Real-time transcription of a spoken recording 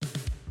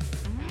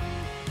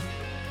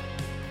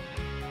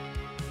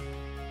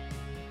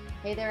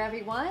Hey there,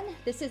 everyone.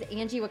 This is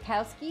Angie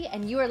Wachowski,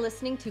 and you are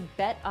listening to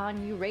Bet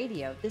On You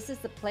Radio. This is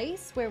the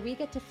place where we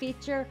get to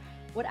feature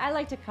what I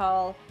like to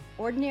call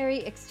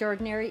ordinary,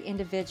 extraordinary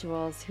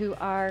individuals who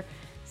are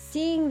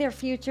seeing their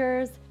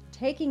futures,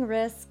 taking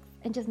risks,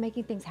 and just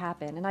making things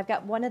happen. And I've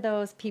got one of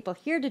those people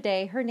here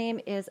today. Her name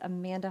is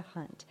Amanda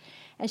Hunt,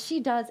 and she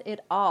does it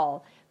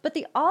all. But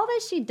the all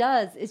that she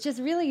does is just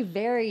really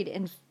varied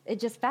and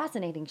it's just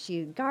fascinating.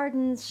 She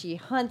gardens, she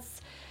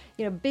hunts,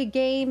 big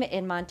game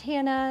in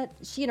Montana.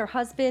 She and her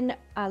husband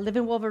live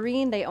in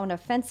Wolverine. They own a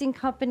fencing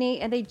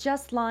company, and they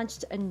just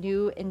launched a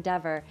new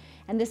endeavor.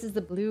 And this is the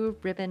Blue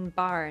Ribbon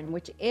Barn,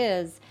 which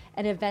is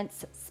an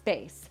events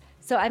space.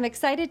 So I'm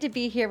excited to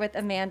be here with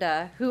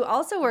Amanda, who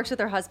also works with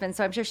her husband.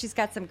 So I'm sure she's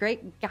got some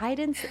great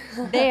guidance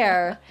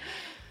there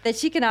that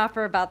she can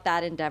offer about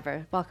that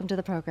endeavor. Welcome to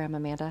the program,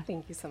 Amanda.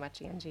 Thank you so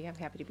much, Angie. I'm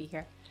happy to be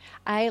here.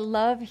 I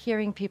love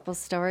hearing people's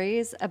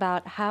stories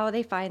about how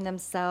they find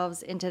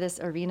themselves into this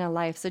arena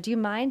life. So do you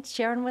mind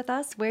sharing with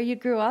us where you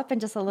grew up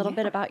and just a little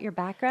bit about your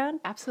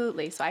background?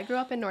 Absolutely. So I grew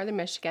up in northern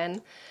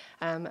Michigan.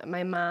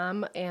 My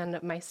mom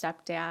and my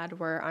stepdad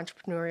were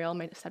entrepreneurial.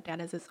 My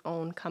stepdad has his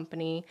own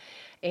company.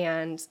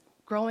 And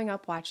growing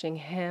up watching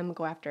him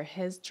go after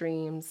his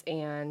dreams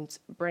and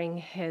bring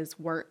his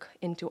work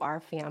into our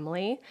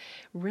family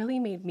really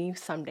made me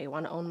someday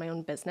want to own my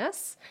own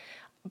business.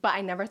 But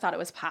I never thought it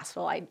was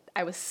possible.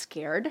 I was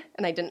scared,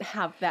 and I didn't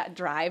have that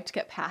drive to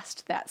get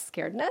past that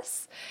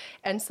scaredness.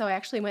 And so I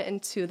actually went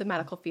into the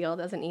medical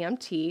field as an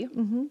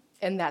EMT,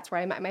 and that's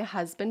where I met my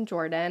husband,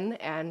 Jordan,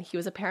 and he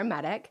was a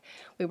paramedic.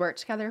 We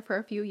worked together for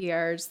a few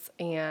years,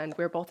 and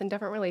we were both in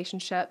different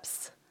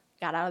relationships,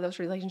 got out of those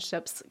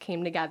relationships,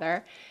 came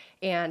together,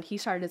 and he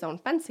started his own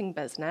fencing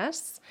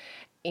business.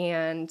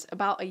 And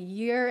about a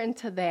year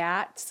into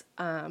that,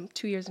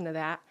 2 years into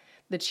that,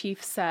 the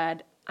chief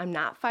said, "I'm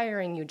not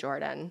firing you,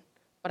 Jordan,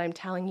 but I'm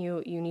telling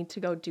you, you need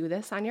to go do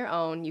this on your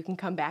own. You can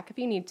come back if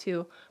you need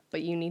to,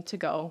 but you need to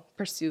go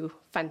pursue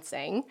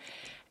fencing."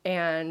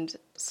 And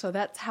so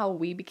that's how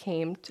we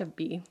became to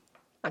be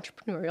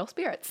entrepreneurial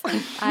spirits.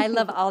 I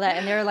love all that.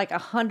 And there are like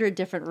 100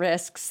 different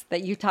risks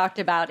that you talked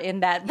about in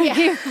that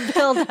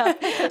build up.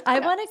 I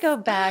want to go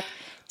back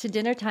to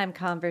dinner time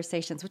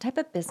conversations. What type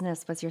of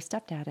business was your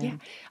stepdad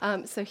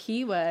in? So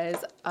he was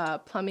a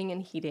plumbing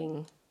and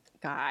heating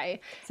guy.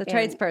 So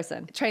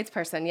tradesperson.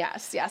 Tradesperson,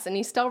 yes. And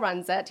he still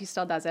runs it. He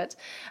still does it.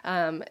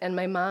 And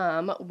my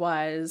mom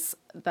was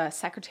the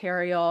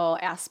secretarial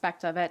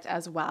aspect of it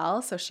as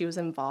well. So she was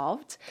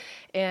involved.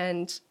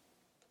 And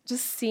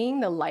just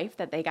seeing the life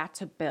that they got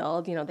to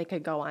build, they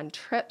could go on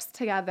trips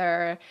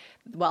together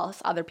while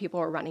other people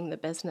were running the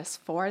business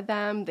for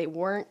them. They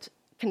weren't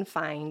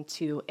confined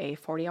to a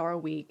 40-hour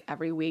week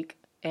every week,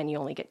 and you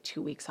only get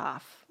 2 weeks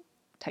off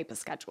type of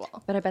schedule.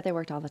 But I bet they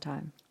worked all the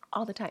time.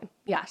 All the time.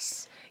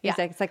 Yes. Yeah.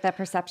 It's like that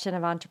perception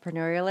of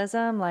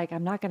entrepreneurialism. Like,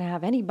 I'm not going to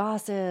have any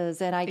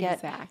bosses and I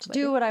get to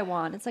do what I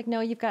want. It's like, no,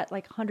 you've got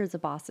like hundreds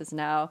of bosses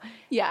now.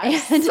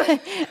 Yes.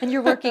 And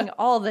you're working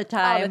all the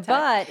time.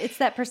 But it's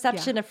that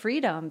perception of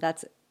freedom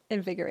that's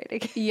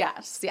invigorating.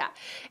 Yes. Yeah.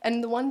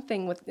 And the one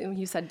thing with,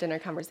 you said dinner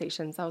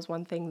conversations, that was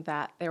one thing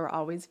that they were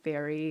always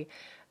very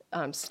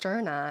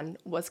stern on,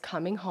 was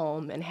coming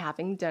home and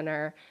having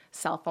dinner.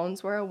 Cell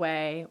phones were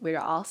away. We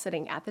were all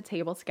sitting at the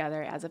table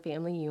together as a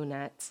family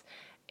unit.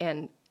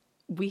 And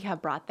we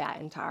have brought that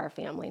into our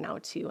family now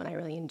too. And I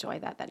really enjoy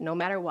that no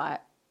matter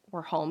what,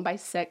 we're home by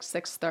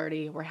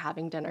 6:30, we're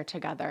having dinner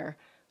together,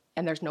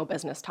 and there's no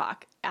business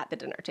talk at the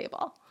dinner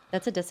table.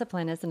 That's a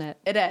discipline, isn't it?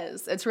 It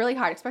is. It's really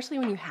hard, especially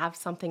when you have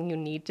something you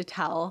need to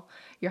tell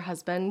your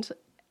husband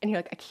and you're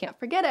like, I can't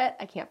forget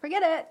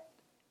it.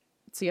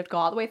 So you have to go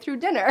all the way through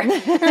dinner,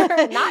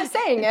 not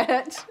saying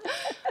it.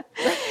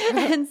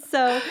 And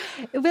so,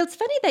 well, it's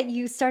funny that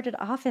you started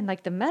off in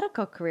like the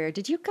medical career.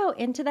 Did you go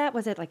into that?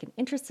 Was it like an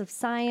interest of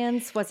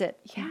science? Was it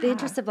the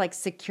interest of like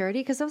security?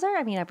 Because those are,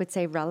 I would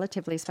say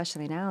relatively,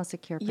 especially now,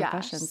 secure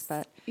professions.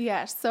 But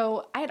yes.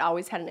 So I had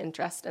always had an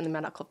interest in the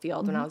medical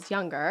field when I was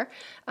younger.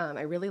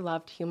 I really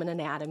loved human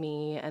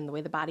anatomy and the way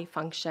the body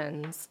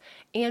functions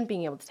and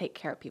being able to take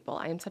care of people.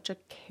 I am such a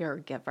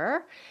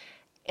caregiver.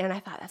 And I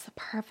thought that's a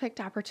perfect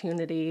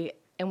opportunity.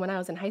 And when I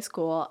was in high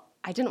school,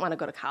 I didn't want to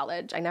go to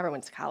college. I never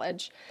went to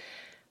college.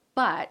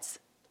 But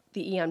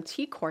the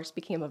EMT course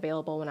became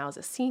available when I was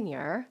a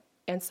senior.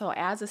 And so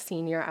as a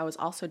senior, I was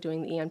also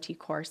doing the EMT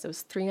course. It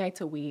was 3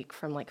 nights a week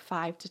from like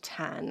 5 to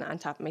 10 on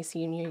top of my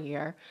senior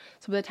year.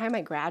 So by the time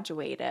I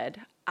graduated,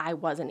 I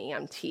was an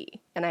EMT.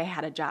 And I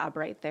had a job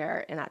right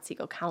there in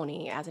Otsego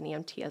County as an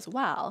EMT as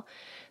well.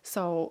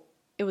 So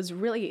it was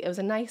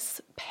a nice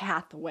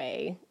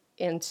pathway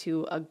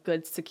into a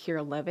good,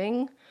 secure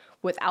living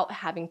without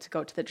having to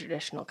go to the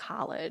traditional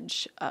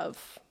college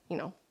of,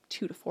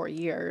 2 to 4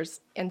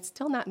 years and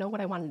still not know what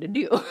I wanted to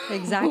do.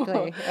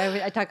 Exactly.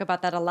 I talk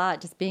about that a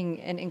lot, just being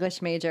an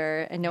English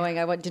major and knowing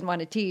I didn't want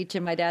to teach.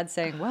 And my dad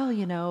saying, well,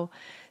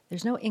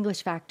 there's no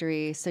English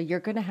factory, so you're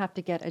going to have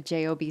to get a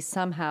JOB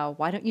somehow.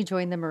 Why don't you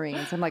join the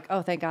Marines? I'm like,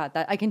 oh, thank God,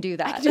 that I can do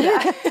that.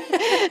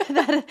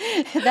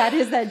 That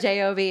is that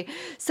JOB.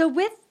 So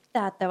with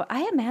that though.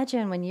 I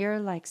imagine when you're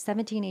like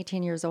 17,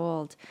 18 years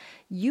old,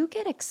 you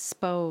get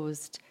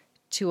exposed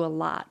to a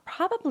lot,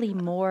 probably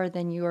more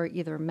than you're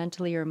either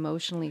mentally or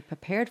emotionally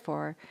prepared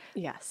for,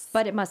 Yes.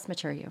 but it must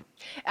mature you.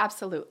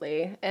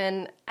 Absolutely.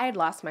 And I had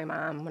lost my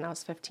mom when I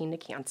was 15 to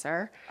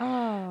cancer.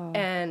 Oh,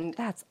 And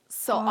that's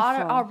so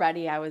awful.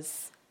 already I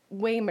was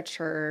way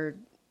mature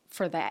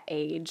for that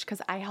age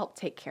because I helped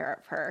take care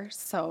of her.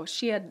 So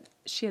she had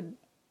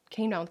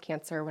came down with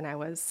cancer when I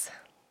was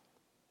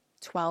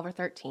 12 or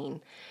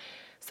 13.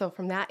 So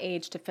from that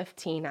age to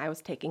 15, I was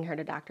taking her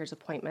to doctor's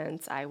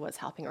appointments. I was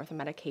helping her with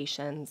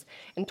medications.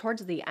 And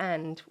towards the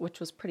end, which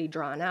was pretty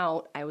drawn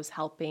out, I was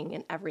helping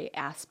in every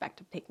aspect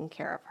of taking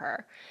care of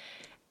her.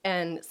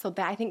 And so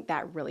that I think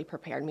that really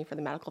prepared me for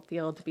the medical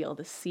field to be able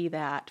to see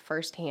that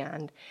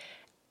firsthand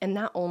and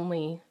not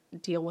only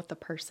deal with the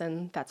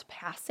person that's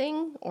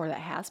passing or that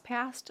has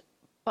passed,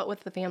 but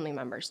with the family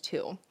members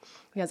too.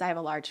 Because I have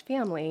a large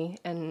family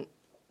and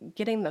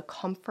getting the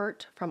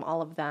comfort from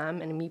all of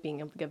them and me being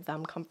able to give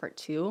them comfort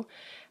too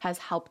has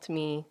helped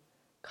me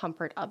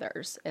comfort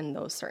others in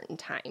those certain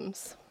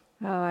times.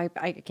 Oh, I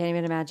can't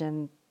even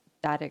imagine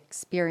that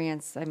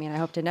experience. I mean, I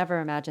hope to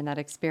never imagine that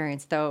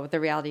experience, though the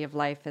reality of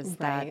life is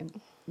Right.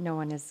 that no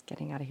one is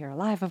getting out of here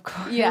alive, of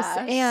course.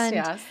 Yes,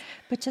 yes.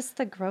 But just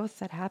the growth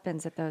that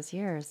happens at those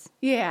years.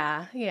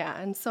 Yeah.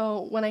 And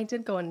so when I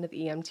did go into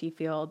the EMT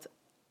field,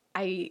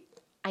 I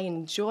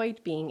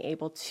enjoyed being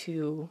able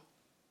to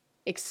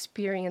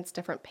experience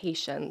different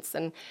patients.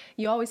 And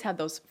you always have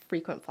those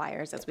frequent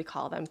flyers, as we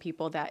call them,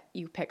 people that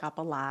you pick up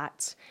a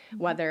lot,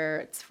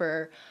 whether it's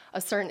for a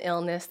certain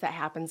illness that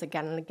happens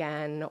again and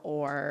again,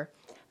 or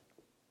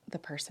the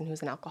person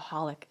who's an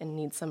alcoholic and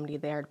needs somebody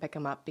there to pick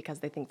them up because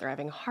they think they're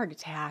having a heart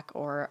attack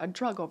or a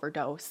drug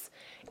overdose.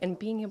 And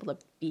being able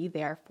to be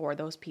there for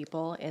those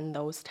people in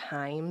those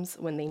times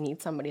when they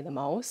need somebody the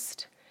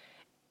most,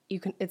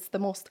 it's the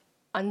most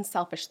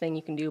unselfish thing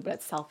you can do, but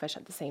it's selfish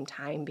at the same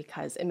time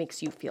because it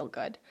makes you feel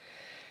good.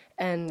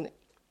 And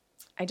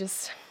I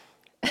just,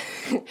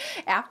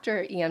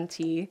 after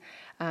EMT,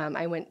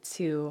 I went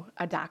to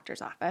a doctor's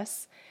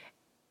office,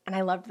 and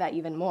I loved that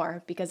even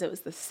more because it was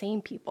the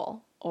same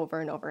people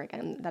over and over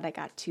again that I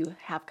got to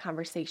have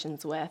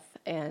conversations with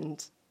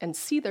and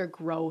see their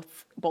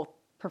growth both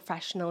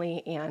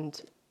professionally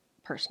and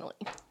personally.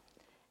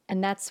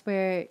 And that's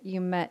where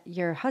you met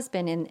your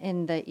husband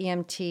in the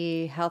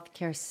EMT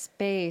healthcare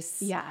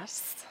space.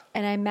 Yes.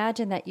 And I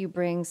imagine that you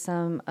bring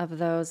some of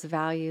those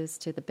values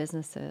to the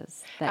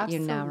businesses that you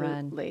now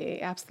run.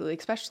 Absolutely.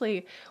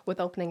 Especially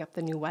with opening up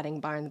the new wedding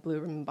barn, the Blue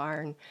Ribbon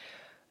Barn.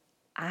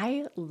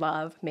 I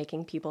love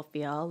making people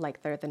feel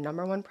like they're the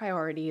number one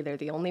priority. They're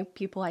the only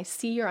people I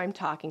see or I'm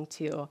talking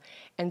to.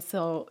 And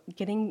so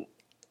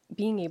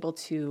being able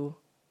to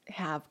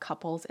have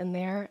couples in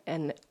there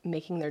and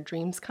making their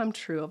dreams come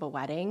true of a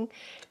wedding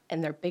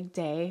and their big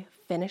day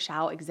finish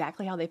out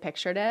exactly how they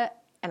pictured it,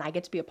 and I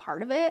get to be a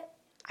part of it,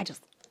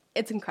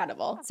 it's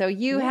incredible. So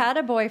you had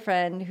a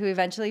boyfriend who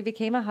eventually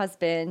became a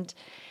husband,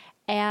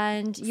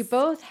 and you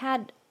both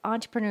had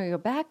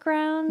entrepreneurial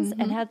backgrounds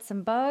and had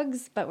some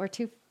bugs, but were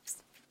too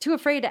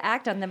afraid to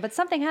act on them, but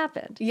something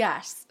happened.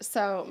 Yes.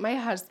 So my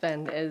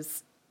husband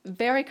is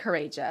very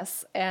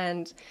courageous,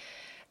 and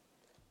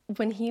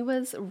when he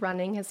was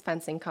running his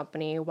fencing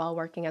company while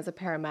working as a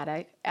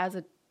paramedic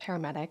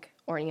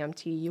or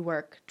EMT, you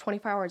work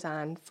 24 hours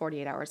on,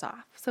 48 hours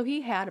off. So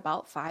he had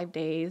about 4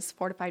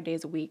 to 5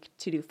 days a week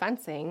to do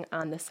fencing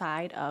on the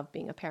side of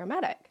being a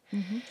paramedic.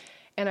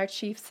 And our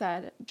chief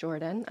said,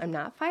 Jordan, I'm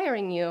not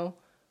firing you,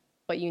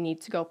 but you need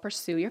to go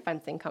pursue your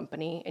fencing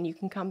company and you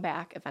can come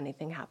back if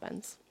anything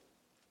happens.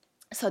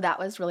 So that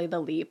was really the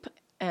leap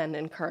and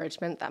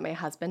encouragement that my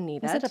husband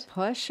needed. Was it a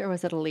push or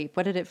was it a leap?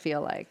 What did it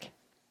feel like?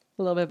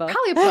 A little bit of both.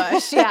 Probably a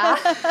push, yeah.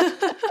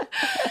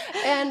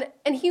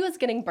 and he was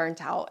getting burnt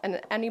out,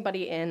 and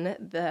anybody in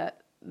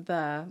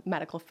the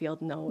medical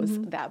field knows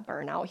that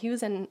burnout. He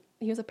was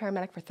a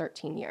paramedic for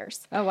 13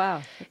 years. Oh,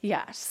 wow.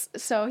 Yes.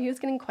 So he was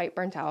getting quite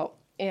burnt out.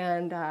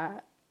 And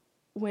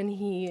when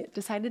he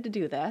decided to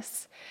do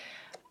this,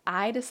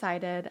 I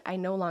decided I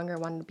no longer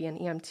wanted to be an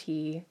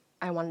EMT.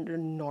 I wanted a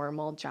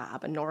normal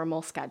job, a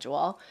normal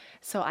schedule.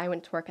 So I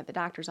went to work at the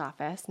doctor's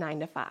office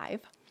 9 to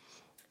 5.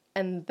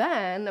 And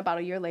then about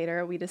a year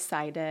later, we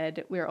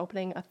decided we were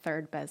opening a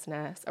third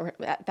business, or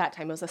at that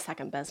time it was a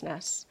second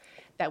business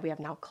that we have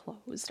now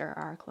closed or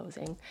are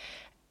closing.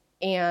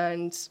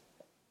 And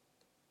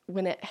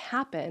when it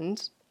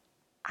happened,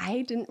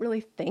 I didn't really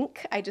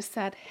think. I just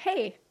said,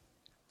 hey,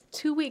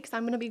 2 weeks,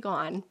 I'm going to be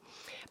gone.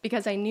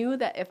 Because I knew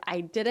that if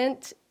I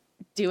didn't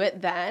do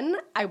it then,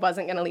 I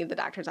wasn't going to leave the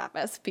doctor's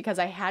office because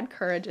I had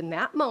courage in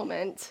that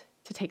moment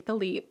to take the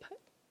leap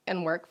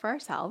and work for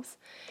ourselves.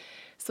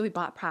 So we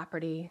bought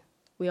property,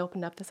 we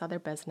opened up this other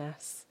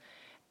business,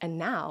 and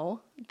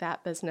now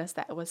that business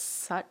that was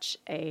such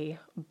a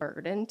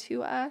burden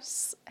to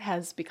us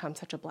has become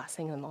such a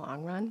blessing in the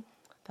long run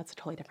That's a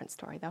totally different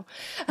story, though.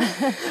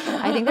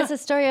 I think that's a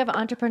story of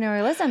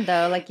entrepreneurialism,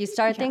 though. Like you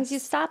start things, you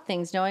Yes. stop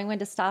things. Knowing when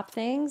to stop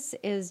things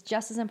is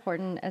just as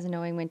important as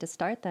knowing when to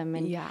start them.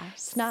 And Yes.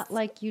 it's not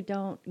like you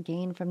don't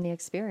gain from the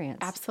experience.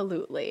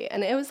 Absolutely.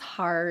 And it was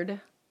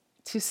hard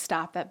to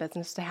stop that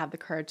business, to have the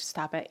courage to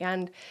stop it,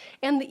 and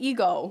the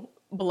ego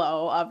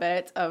blow of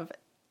it,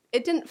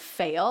 it didn't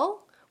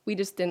fail. We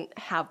just didn't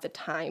have the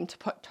time to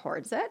put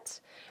towards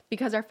it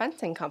because our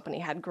fencing company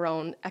had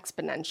grown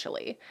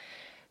exponentially.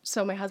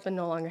 So my husband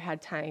no longer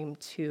had time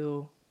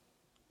to,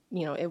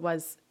 it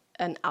was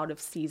an out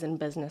of season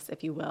business,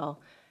 if you will.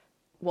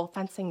 Well,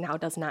 fencing now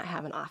does not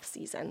have an off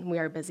season. We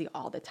are busy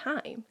all the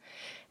time.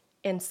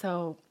 And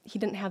so he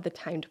didn't have the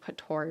time to put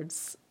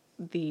towards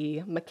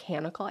the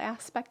mechanical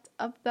aspect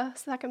of the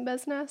second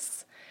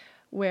business,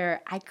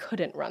 where I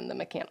couldn't run the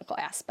mechanical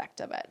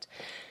aspect of it.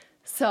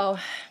 So,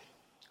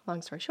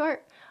 long story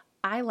short,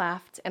 I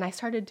left and I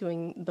started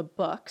doing the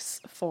books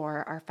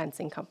for our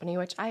fencing company,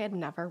 which I had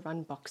never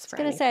run books for. I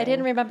was going to say, I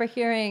didn't remember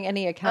hearing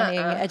any accounting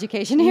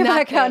education in your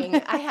Nothing.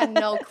 background. I had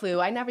no clue.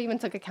 I never even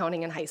took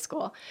accounting in high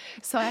school.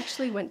 So I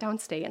actually went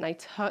downstate and I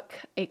took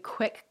a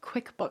quick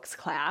QuickBooks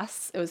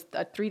class. It was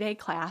a 3-day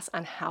class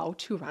on how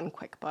to run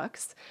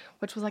QuickBooks,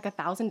 which was like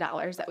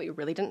 $1,000 that we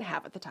really didn't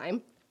have at the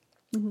time.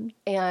 Mm-hmm.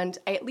 And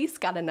I at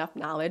least got enough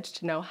knowledge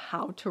to know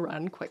how to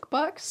run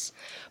QuickBooks,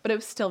 but it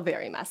was still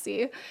very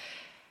messy.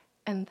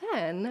 And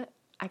then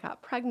I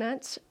got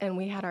pregnant and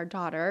we had our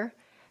daughter,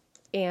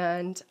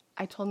 and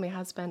I told my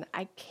husband,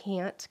 I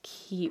can't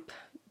keep,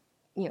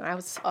 I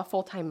was a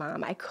full-time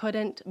mom. I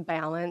couldn't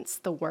balance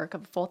the work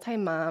of a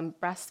full-time mom,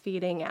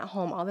 breastfeeding at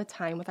home all the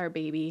time with our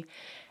baby,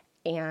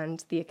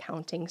 and the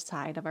accounting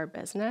side of our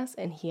business,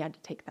 and he had to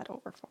take that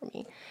over for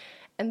me.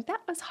 And that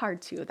was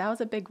hard too. That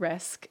was a big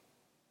risk.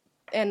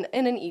 And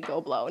an ego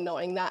blow,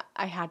 knowing that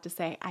I had to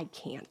say, I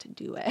can't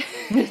do it.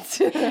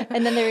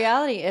 And then the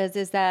reality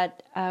is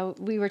that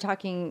we were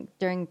talking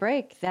during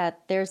break that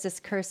there's this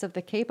curse of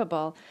the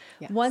capable.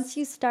 Yes. Once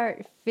you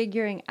start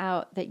figuring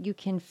out that you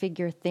can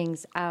figure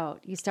things out,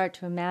 you start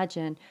to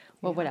imagine,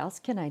 well, what else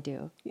can I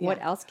do? Yeah.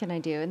 What else can I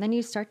do? And then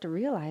you start to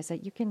realize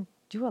that you can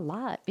do a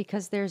lot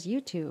because there's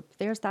YouTube,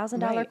 there's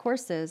 $1,000 Right.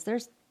 courses,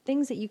 there's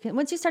things that you can,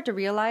 once you start to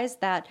realize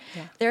that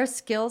there are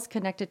skills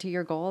connected to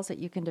your goals that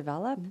you can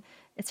develop,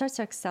 it starts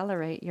to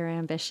accelerate your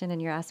ambition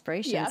and your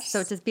aspirations. Yes.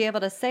 So to be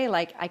able to say,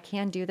 like, I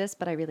can do this,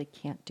 but I really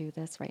can't do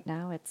this right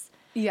now, it's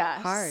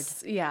hard.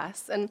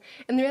 Yes. And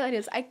the reality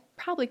is I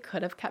probably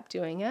could have kept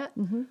doing it,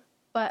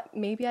 but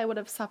maybe I would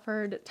have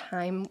suffered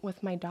time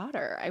with my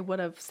daughter. I would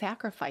have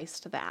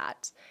sacrificed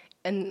that.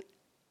 And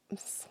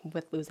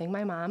with losing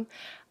my mom,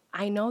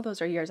 I know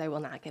those are years I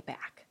will not get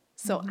back.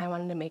 So I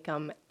wanted to make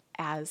them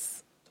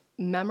as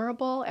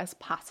memorable as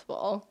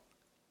possible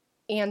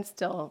and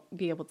still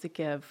be able to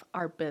give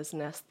our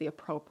business the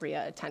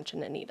appropriate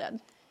attention it needed.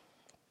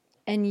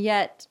 And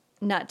yet,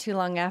 not too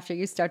long after,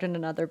 you started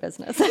another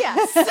business.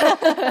 Yes. Not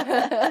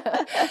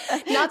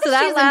So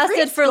that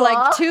lasted for like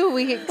preschool. 2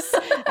 weeks.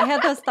 I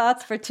had those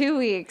thoughts for 2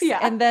 weeks Yeah.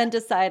 and then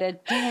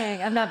decided,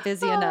 dang, I'm not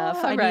busy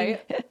enough. I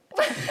right.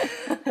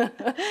 need...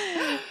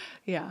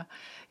 Yeah.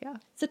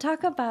 So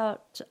talk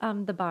about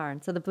the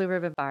barn, so the Blue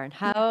Ribbon Barn.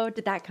 How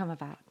did that come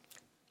about?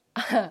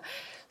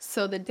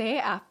 So the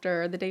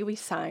day we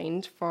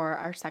signed for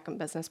our second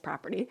business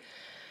property,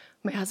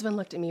 my husband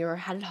looked at me, we were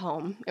headed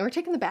home, and we're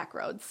taking the back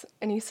roads,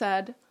 and he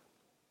said,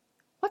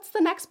 what's the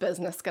next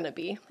business going to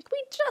be? Like,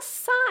 we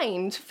just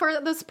signed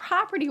for this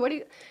property.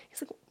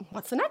 He's like,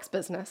 what's the next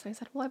business? And I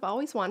said, well, I've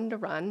always wanted to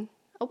run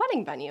a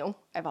wedding venue.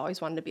 I've always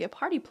wanted to be a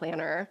party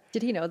planner.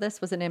 Did he know this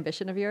was an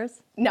ambition of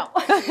yours? No.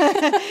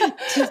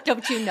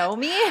 Don't you know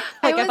me?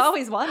 Like, I've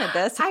always wanted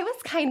this. I was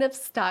kind of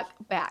stuck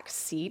back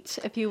seat,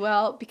 if you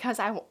will, because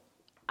I'm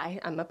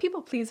a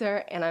people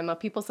pleaser and I'm a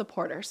people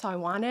supporter. So I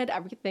wanted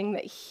everything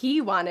that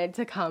he wanted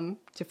to come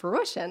to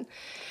fruition.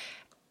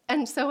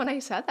 And so when I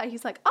said that,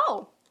 he's like,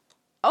 oh,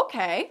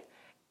 okay.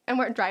 And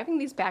we're driving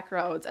these back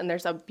roads and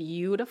there's a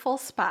beautiful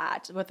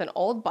spot with an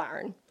old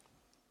barn.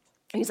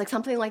 And he's like,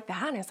 something like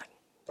that. And I was like,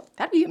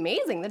 that'd be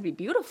amazing. That'd be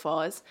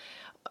beautiful. It's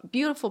a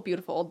beautiful,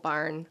 beautiful old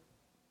barn,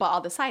 but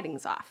all the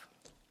siding's off.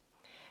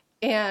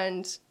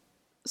 And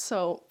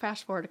so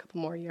fast forward a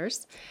couple more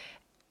years,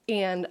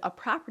 and a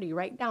property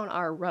right down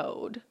our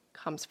road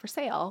comes for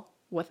sale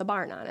with a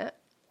barn on it.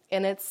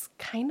 And it's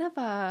kind of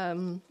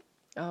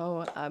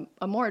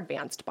a more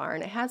advanced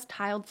barn. It has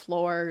tiled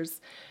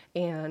floors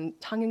and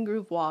tongue and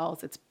groove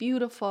walls. It's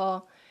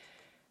beautiful.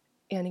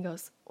 And he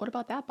goes, what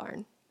about that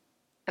barn?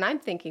 And I'm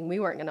thinking we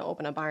weren't going to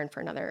open a barn for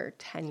another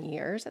 10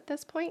 years at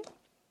this point.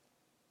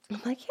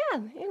 I'm like, yeah,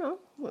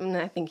 and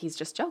I think he's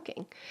just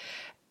joking.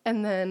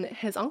 And then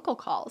his uncle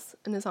calls,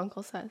 and his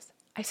uncle says,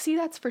 I see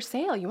that's for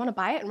sale. You want to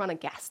buy it and run a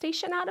gas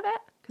station out of it?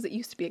 Because it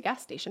used to be a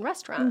gas station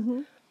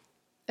restaurant.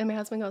 And my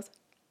husband goes,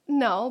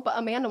 no, but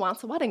Amanda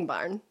wants a wedding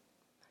barn.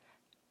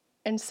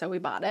 And so we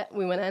bought it.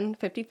 We went in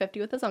 50-50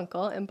 with his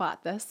uncle and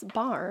bought this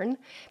barn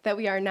that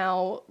we are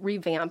now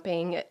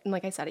revamping. And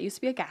like I said, it used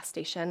to be a gas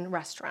station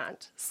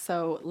restaurant.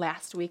 So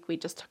last week we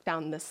just took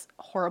down this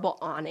horrible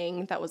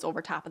awning that was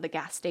over top of the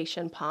gas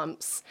station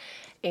pumps.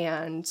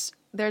 And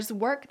there's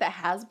work that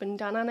has been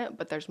done on it,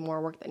 but there's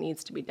more work that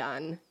needs to be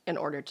done in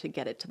order to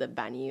get it to the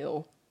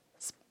venue,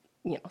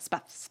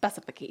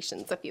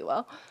 specifications, if you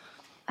will.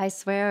 I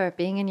swear,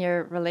 being in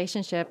your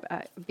relationship,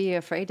 be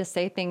afraid to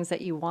say things that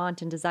you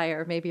want and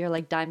desire. Maybe you're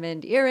like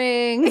diamond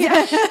earrings,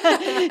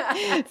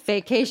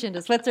 vacation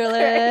to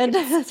Switzerland.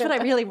 Right. That's what I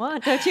really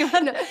want, don't you?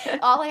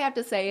 All I have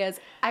to say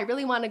is I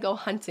really want to go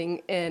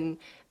hunting in,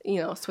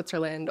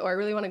 Switzerland, or I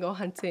really want to go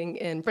hunting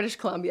in British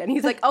Columbia. And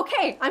he's like,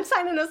 okay, I'm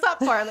signing us up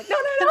for it. I'm like,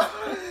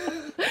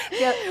 no.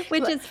 Yeah,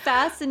 which is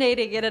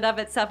fascinating in and of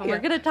itself. And we're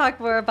going to talk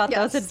more about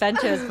those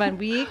adventures when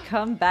we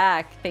come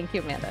back. Thank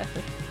you, Amanda.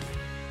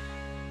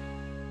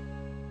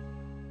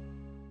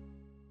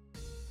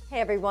 Hey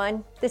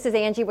everyone, this is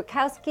Angie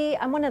Wachowski.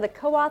 I'm one of the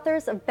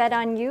co-authors of Bet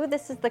on You.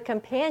 This is the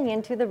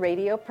companion to the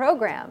radio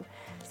program.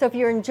 So if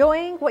you're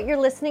enjoying what you're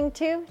listening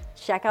to,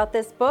 check out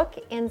this book.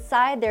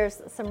 Inside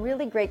there's some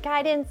really great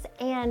guidance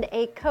and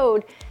a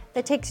code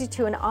that takes you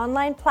to an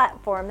online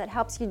platform that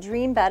helps you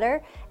dream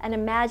better and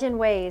imagine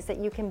ways that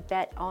you can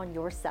bet on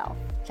yourself.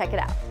 Check it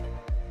out.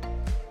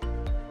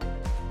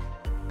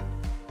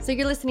 So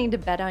you're listening to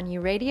Bet on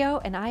You Radio,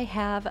 and I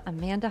have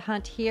Amanda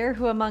Hunt here,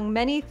 who among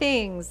many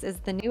things is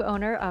the new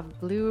owner of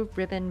Blue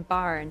Ribbon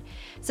Barn.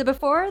 So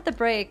before the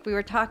break, we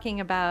were talking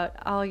about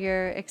all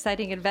your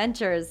exciting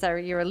adventures, or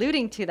you're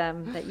alluding to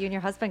them, that you and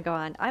your husband go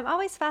on. I'm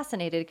always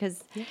fascinated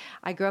because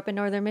I grew up in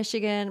northern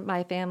Michigan.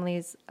 My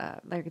family's,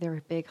 they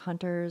were big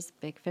hunters,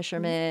 big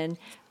fishermen.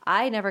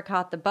 I never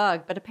caught the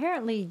bug, but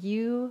apparently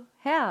you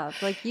have.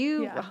 Like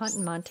you hunt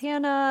in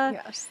Montana.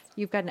 Yes.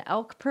 You've got an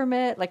elk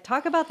permit. Like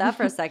talk about that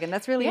for a second.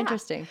 That's really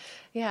interesting.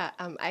 Yeah.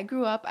 I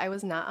grew up, I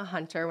was not a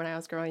hunter when I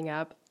was growing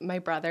up. My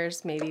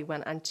brothers maybe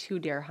went on 2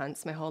 deer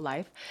hunts my whole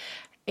life.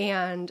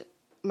 And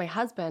my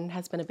husband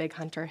has been a big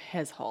hunter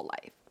his whole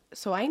life.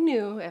 So I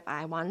knew if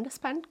I wanted to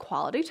spend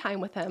quality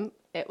time with him,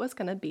 it was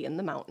going to be in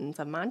the mountains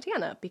of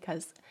Montana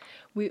because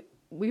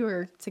we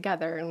were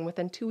together, and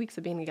within 2 weeks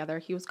of being together,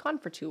 he was gone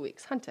for 2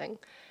 weeks hunting.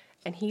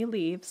 And he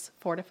leaves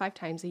 4 to 5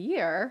 times a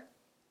year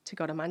to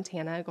go to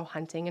Montana, go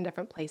hunting in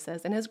different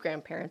places. And his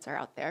grandparents are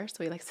out there,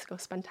 so he likes to go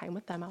spend time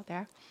with them out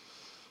there.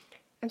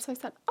 And so I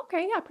said,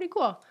 okay, yeah, pretty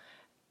cool.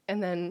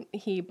 And then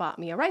he bought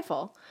me a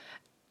rifle.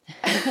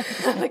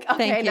 Like,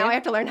 okay, now I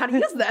have to learn how to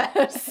use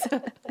this.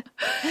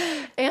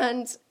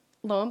 And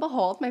lo and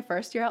behold, my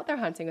first year out there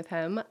hunting with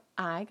him,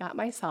 I got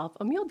myself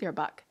a mule deer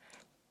buck.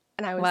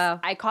 And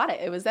I caught it.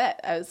 It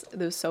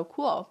was so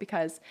cool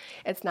because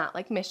it's not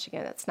like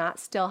Michigan. It's not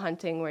still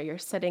hunting where you're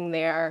sitting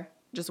there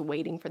just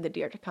waiting for the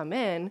deer to come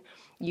in.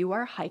 You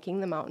are hiking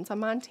the mountains of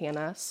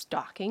Montana,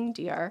 stalking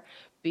deer,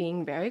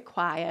 being very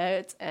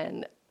quiet,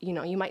 and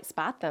you might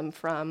spot them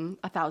from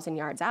 1,000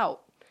 yards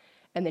out.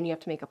 And then you have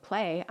to make a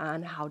play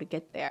on how to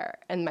get there.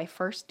 And my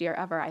first deer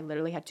ever, I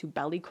literally had to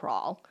belly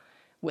crawl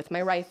with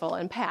my rifle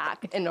and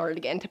pack in order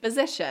to get into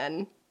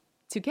position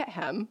to get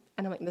him.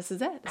 And I'm like, this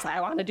is it. So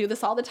I want to do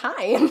this all the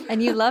time.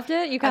 And you loved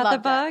it? You got the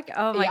bug?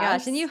 Oh my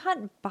gosh. And you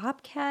hunt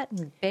bobcat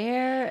and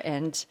bear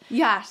and...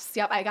 Yes.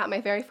 Yep. I got my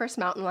very first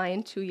mountain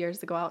lion 2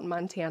 years ago out in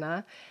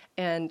Montana.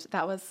 And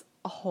that was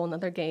a whole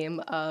nother game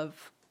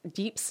of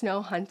deep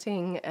snow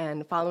hunting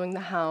and following the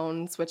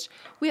hounds, which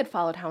we had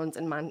followed hounds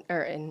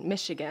in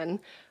Michigan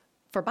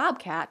for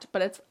bobcat,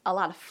 but it's a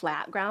lot of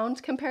flat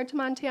ground compared to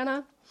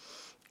Montana.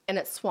 And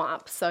it's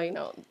swamp.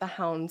 So, the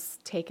hounds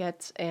take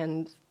it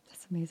and...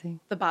 Amazing.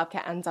 The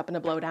bobcat ends up in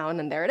a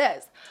blowdown, and there it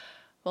is.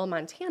 Well, in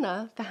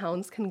Montana, the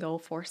hounds can go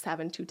for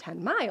 7 to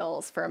 10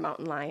 miles for a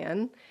mountain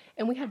lion,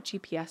 and we have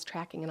GPS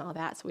tracking and all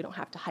that, so we don't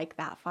have to hike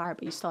that far,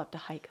 but you still have to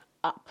hike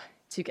up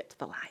to get to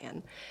the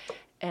lion.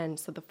 And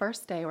so the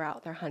first day we're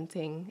out there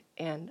hunting,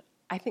 and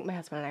I think my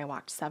husband and I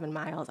walked 7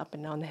 miles up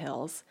and down the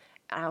hills,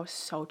 and I was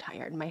so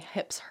tired. My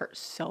hips hurt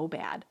so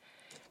bad.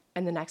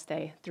 And the next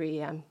day, 3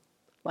 a.m.,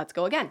 let's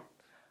go again.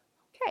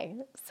 Okay,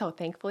 so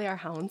thankfully our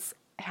hounds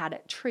had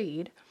it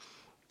treed.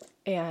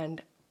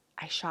 And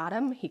I shot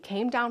him. He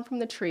came down from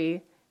the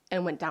tree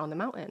and went down the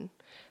mountain.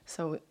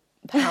 So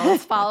the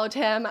hounds followed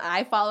him.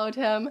 I followed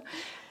him.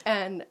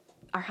 And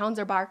our hounds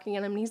are barking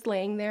at him. And he's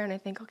laying there. And I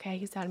think, okay,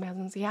 he's dead. My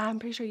husband says, yeah, I'm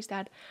pretty sure he's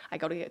dead. I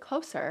go to get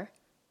closer.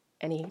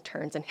 And he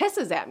turns and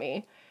hisses at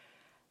me.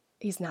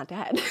 He's not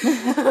dead.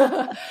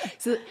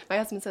 So my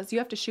husband says, you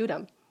have to shoot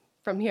him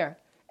from here.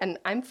 And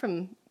I'm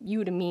from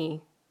you to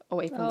me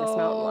away from this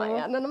mountain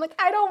lion. And I'm like,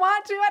 I don't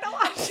want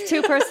to.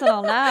 Too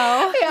personal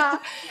now. Yeah.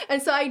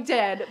 And so I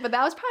did. But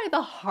that was probably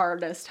the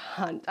hardest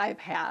hunt I've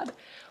had.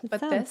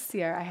 But this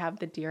year I have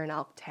the deer and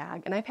elk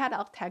tag. And I've had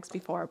elk tags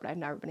before, but I've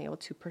never been able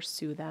to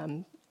pursue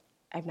them.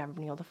 I've never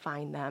been able to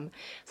find them.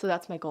 So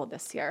that's my goal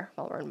this year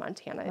while we're in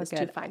Montana is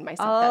to find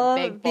myself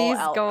that big bull elk.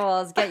 All these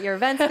goals. Get your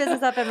events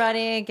business up and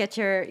running. Get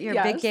your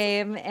big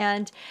game.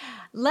 And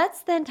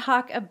Let's then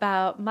talk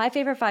about my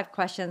favorite 5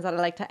 questions that I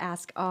like to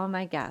ask all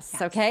my guests.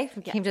 Yes. Okay,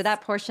 we Yes. came to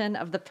that portion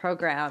of the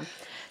program.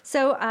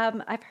 So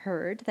I've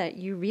heard that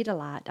you read a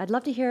lot. I'd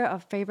love to hear a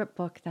favorite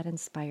book that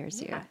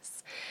inspires you.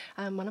 Yes.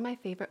 One of my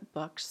favorite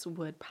books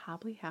would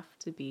probably have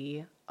to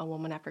be A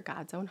Woman After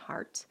God's Own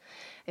Heart.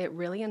 It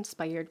really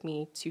inspired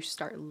me to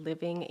start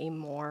living a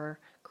more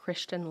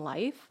Christian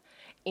life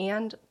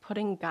and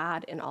putting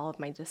God in all of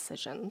my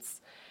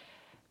decisions.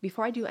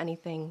 Before I do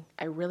anything,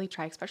 I really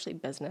try, especially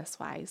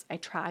business-wise, I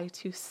try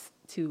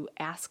to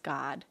ask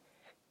God,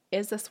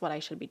 is this what I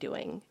should be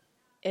doing?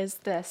 Is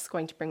this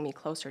going to bring me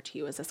closer to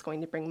you? Is this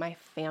going to bring my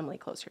family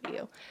closer to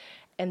you?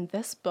 And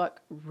this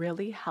book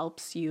really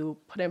helps you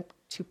put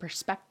into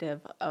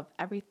perspective of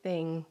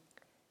everything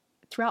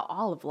throughout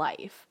all of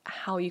life,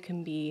 how you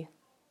can be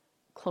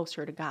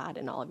closer to God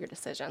in all of your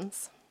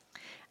decisions.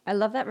 I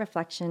love that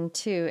reflection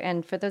too.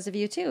 And for those of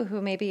you too,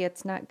 who maybe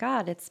it's not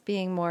God, it's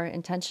being more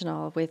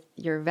intentional with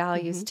your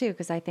values too.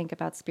 Because I think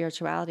about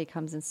spirituality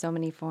comes in so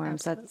many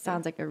forms. Absolutely. That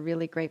sounds like a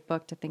really great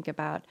book to think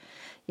about.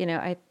 You know,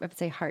 I would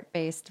say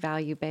heart-based,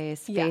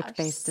 value-based, Yes.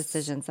 faith-based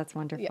decisions. That's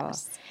wonderful.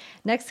 Yes.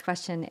 Next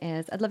question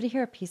is, I'd love to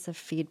hear a piece of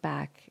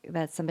feedback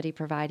that somebody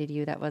provided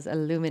you that was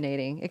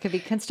illuminating. It could be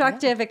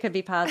constructive, it could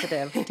be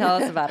positive. Tell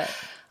us about it.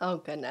 Oh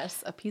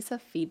goodness, a piece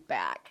of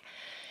feedback.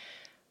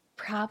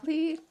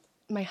 Probably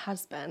my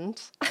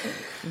husband.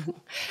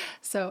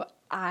 So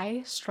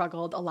I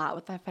struggled a lot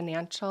with the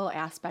financial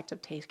aspect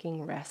of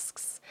taking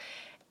risks.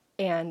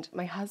 And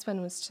my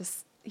husband was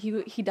just,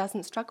 he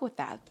doesn't struggle with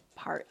that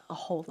part a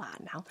whole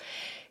lot now.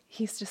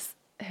 His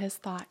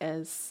thought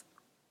is,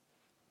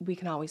 we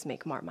can always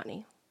make more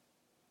money.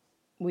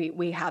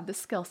 We have the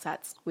skill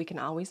sets. We can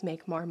always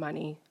make more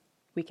money.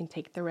 We can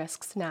take the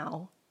risks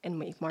now and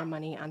make more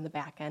money on the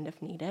back end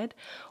if needed,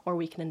 or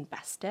we can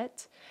invest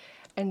it.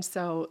 And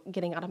so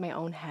getting out of my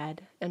own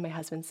head and my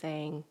husband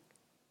saying,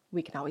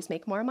 we can always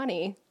make more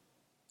money.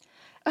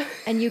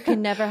 And you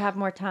can never have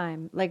more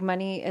time. Like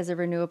money is a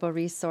renewable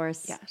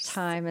resource. Yes.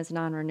 Time is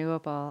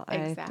non-renewable.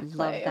 Exactly. I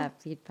love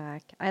that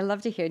feedback. I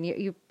love to hear, and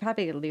you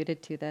probably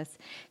alluded to this.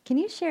 Can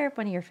you share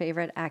one of your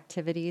favorite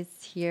activities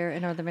here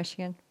in Northern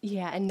Michigan?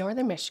 Yeah, in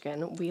Northern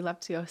Michigan, we love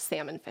to go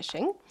salmon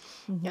fishing.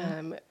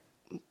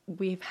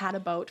 We've had a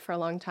boat for a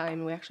long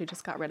time. We actually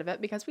just got rid of it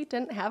because we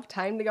didn't have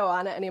time to go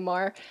on it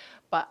anymore.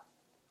 But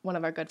one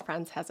of our good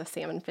friends has a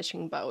salmon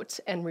fishing boat,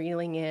 and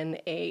reeling in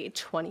a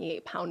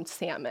 28-pound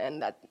salmon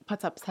that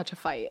puts up such a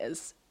fight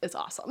is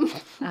awesome.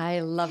 I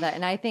love that.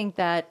 And I think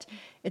that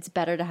it's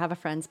better to have a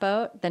friend's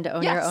boat than to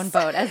own your Yes. own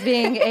boat, as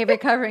being a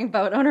recovering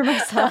boat owner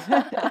myself.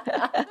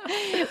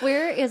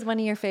 Where is one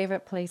of your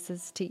favorite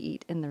places to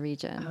eat in the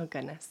region? Oh,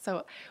 goodness.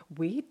 So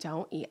we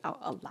don't eat out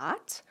a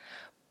lot,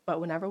 but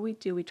whenever we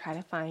do, we try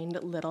to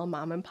find little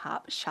mom and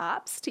pop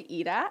shops to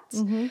eat at.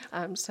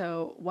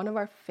 So one of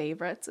our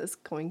favorites is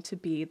going to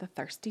be the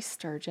Thirsty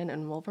Sturgeon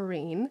in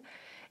Wolverine.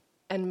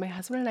 And my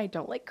husband and I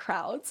don't like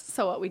crowds.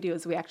 So what we do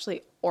is we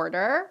actually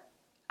order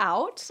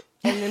out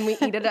and then we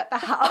eat it at the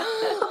house.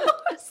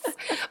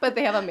 But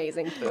they have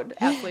amazing food,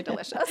 absolutely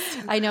delicious.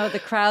 I know the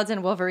crowds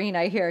in Wolverine,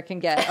 I hear, can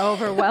get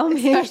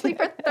overwhelming. Especially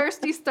for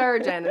Thirsty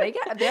Sturgeon. They're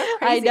crazy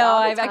I know,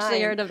 all the I've actually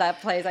time. heard of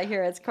that place. I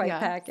hear it's quite Yes.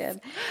 packed.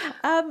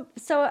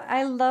 So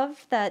I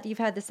love that you've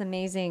had this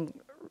amazing,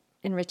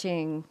 enrich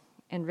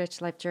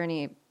life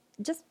journey.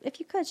 Just if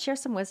you could share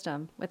some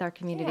wisdom with our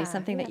community,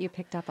 something that you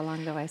picked up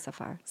along the way so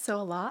far. So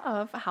a lot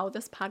of how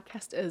this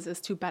podcast is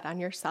to bet on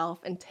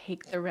yourself and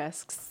take the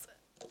risks.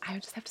 I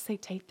would just have to say,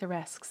 take the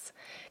risks.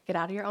 Get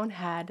out of your own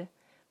head.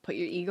 Put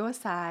your ego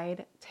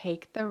aside.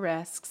 Take the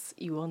risks.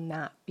 You will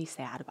not be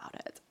sad about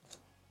it.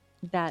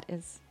 That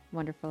is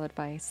wonderful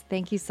advice.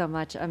 Thank you so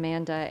much,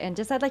 Amanda. And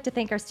just I'd like to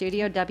thank our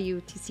studio,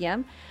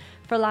 WTCM,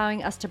 for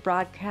allowing us to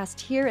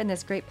broadcast here in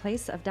this great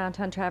place of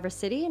downtown Traverse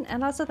City.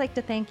 And also like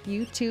to thank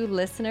you two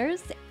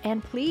listeners.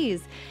 And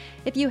please,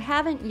 if you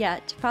haven't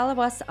yet, follow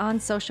us on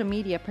social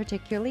media,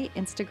 particularly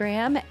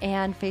Instagram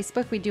and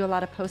Facebook. We do a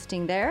lot of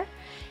posting there.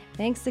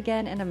 Thanks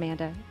again. And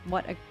Amanda,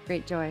 what a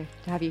great joy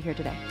to have you here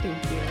today.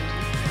 Thank you.